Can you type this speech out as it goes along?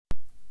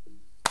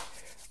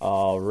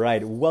All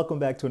right, welcome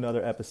back to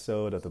another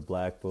episode of the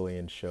Black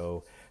Bullion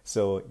Show.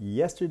 So,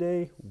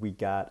 yesterday we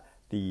got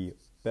the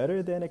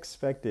better than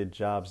expected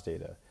jobs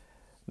data.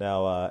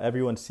 Now,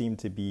 everyone seemed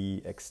to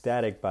be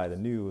ecstatic by the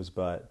news,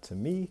 but to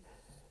me,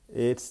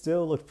 it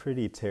still looked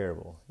pretty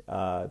terrible.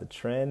 The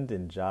trend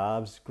in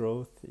jobs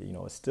growth,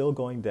 is still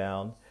going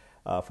down.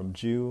 From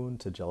June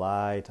to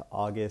July to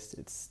August,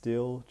 it's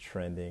still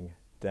trending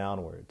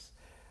downwards.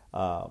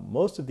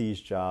 Most of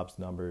these jobs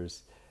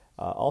numbers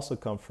also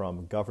come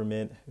from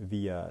government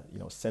via,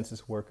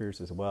 census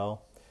workers as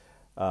well.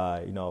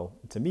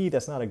 To me,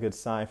 that's not a good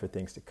sign for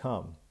things to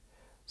come.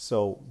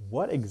 So,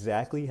 what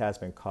exactly has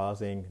been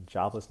causing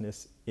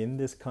joblessness in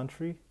this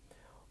country?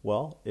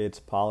 Well, it's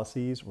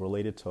policies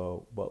related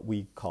to what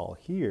we call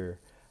here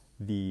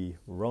the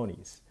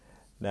Ronies.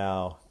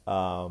 Now,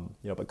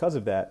 because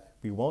of that,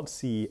 we won't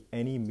see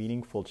any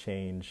meaningful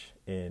change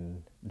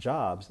in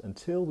jobs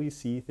until we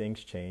see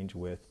things change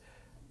with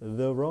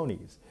the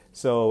Ronies.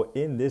 So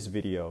in this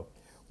video,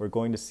 we're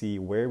going to see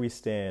where we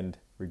stand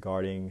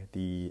regarding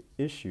the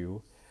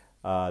issue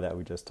that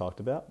we just talked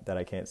about that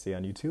I can't see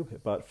on YouTube.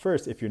 But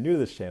first, if you're new to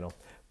this channel,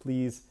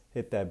 please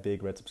hit that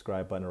big red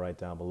subscribe button right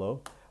down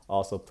below.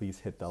 Also, please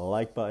hit the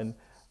like button.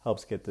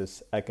 Helps get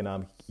this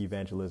economic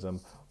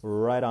evangelism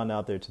right on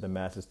out there to the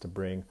masses to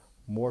bring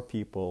more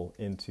people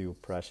into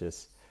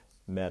precious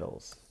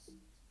metals.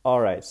 All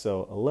right,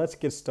 so let's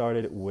get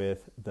started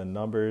with the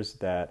numbers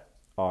that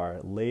are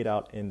laid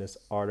out in this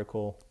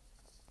article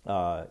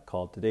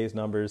called Today's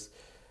Numbers,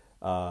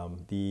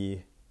 the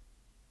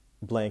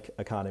blank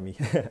economy.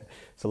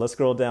 So let's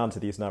scroll down to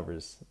these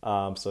numbers.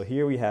 So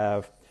here we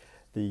have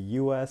the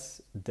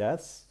U.S.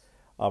 deaths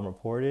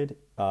reported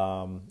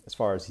as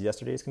far as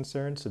yesterday is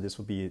concerned. So this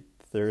will be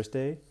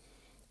Thursday,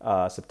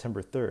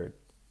 September 3rd.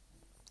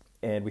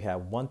 And we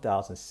have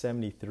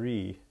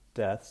 1,073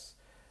 deaths,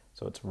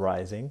 so it's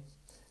rising.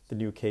 The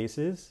new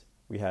cases,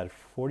 we had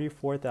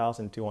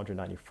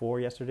 44,294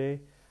 yesterday,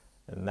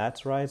 and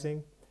that's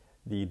rising.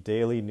 The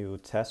daily new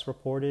tests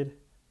reported,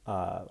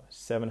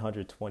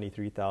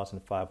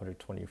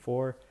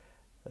 723,524,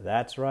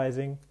 that's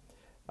rising.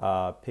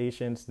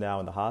 Patients now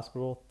in the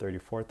hospital,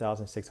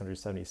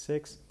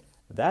 34,676,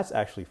 that's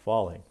actually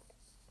falling.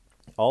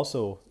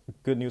 Also,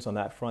 good news on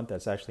that front,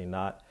 that's actually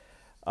not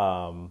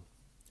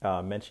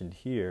mentioned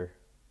here.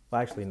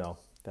 Well, actually, no,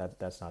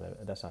 that's not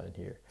in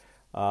here.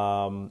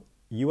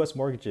 U.S.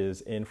 mortgages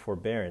in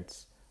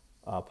forbearance,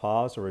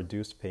 paused or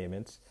reduced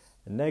payments,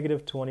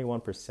 negative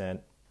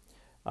 21%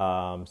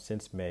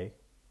 since May.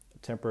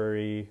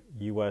 Temporary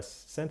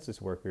U.S.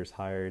 census workers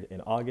hired in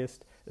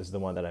August is the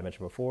one that I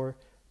mentioned before,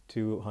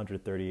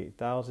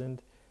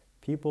 238,000.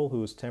 People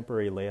whose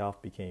temporary layoff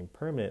became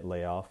permanent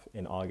layoff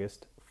in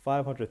August,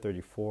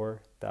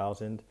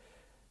 534,000.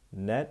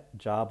 Net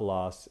job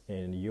loss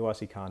in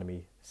U.S.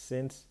 economy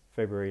since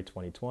February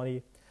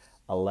 2020,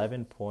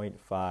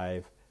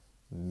 11.5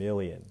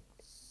 million.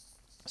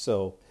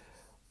 So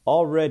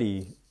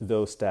already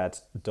those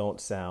stats don't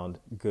sound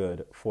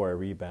good for a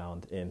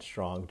rebound in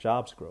strong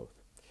jobs growth.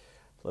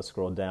 Let's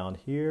scroll down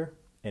here,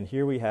 and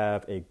here we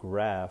have a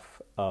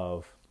graph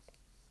of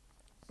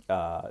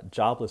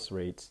jobless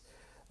rates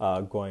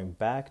going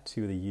back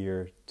to the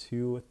year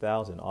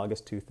 2000,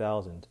 August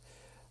 2000.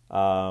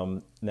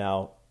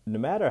 Now, no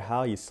matter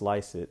how you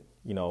slice it,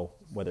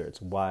 whether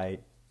it's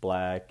white,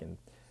 black,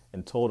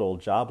 and total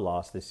job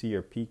loss this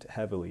year peaked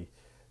heavily,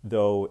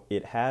 though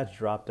it has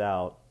dropped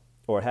at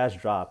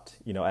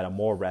a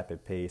more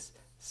rapid pace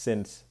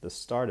since the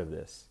start of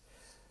this.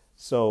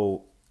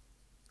 So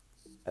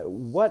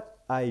what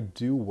I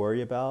do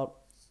worry about,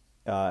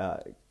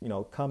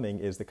 coming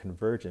is the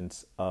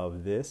convergence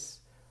of this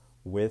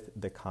with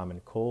the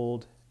common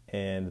cold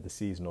and the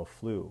seasonal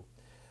flu.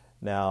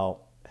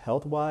 Now,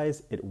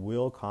 health-wise, it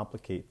will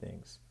complicate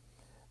things.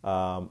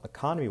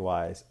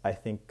 Economy-wise, I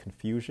think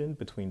confusion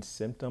between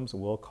symptoms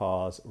will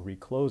cause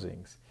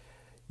reclosings.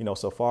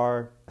 So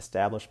far,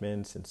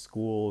 establishments and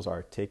schools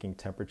are taking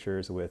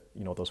temperatures with,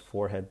 those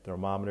forehead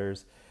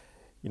thermometers.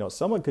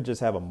 Someone could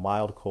just have a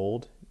mild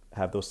cold,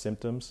 have those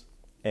symptoms,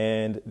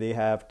 and they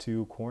have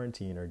to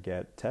quarantine or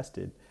get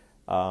tested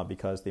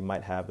because they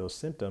might have those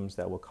symptoms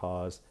that will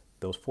cause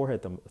those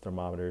forehead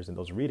thermometers and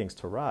those readings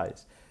to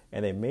rise.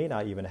 And they may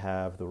not even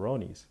have the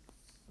Ronies.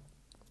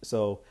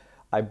 So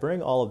I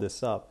bring all of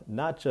this up,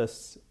 not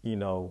just,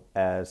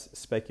 as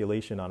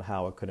speculation on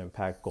how it could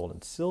impact gold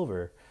and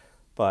silver,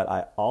 but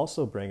I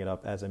also bring it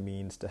up as a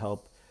means to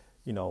help,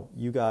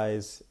 you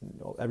guys,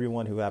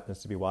 everyone who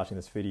happens to be watching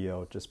this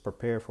video, just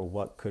prepare for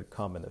what could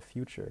come in the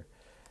future.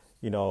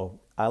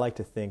 I like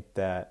to think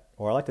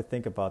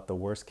about the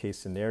worst case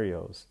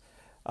scenarios.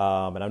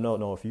 And I don't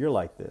know if you're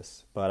like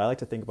this, but I like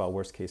to think about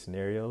worst case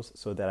scenarios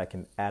so that I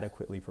can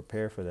adequately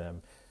prepare for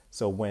them.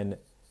 So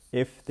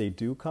if they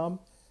do come,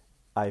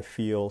 I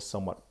feel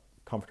somewhat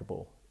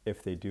comfortable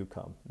if they do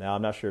come. Now,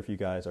 I'm not sure if you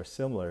guys are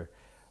similar,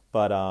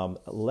 but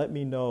let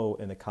me know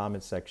in the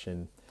comment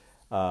section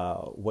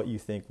what you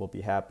think will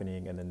be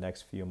happening in the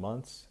next few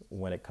months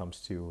when it comes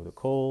to the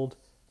cold,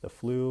 the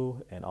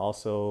flu, and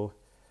also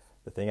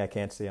the thing I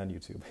can't say on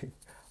YouTube.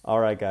 All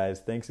right,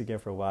 guys, thanks again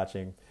for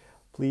watching.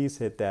 Please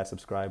hit that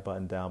subscribe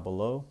button down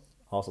below.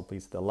 Also,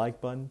 please hit the like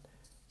button.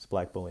 It's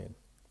Black Bullion.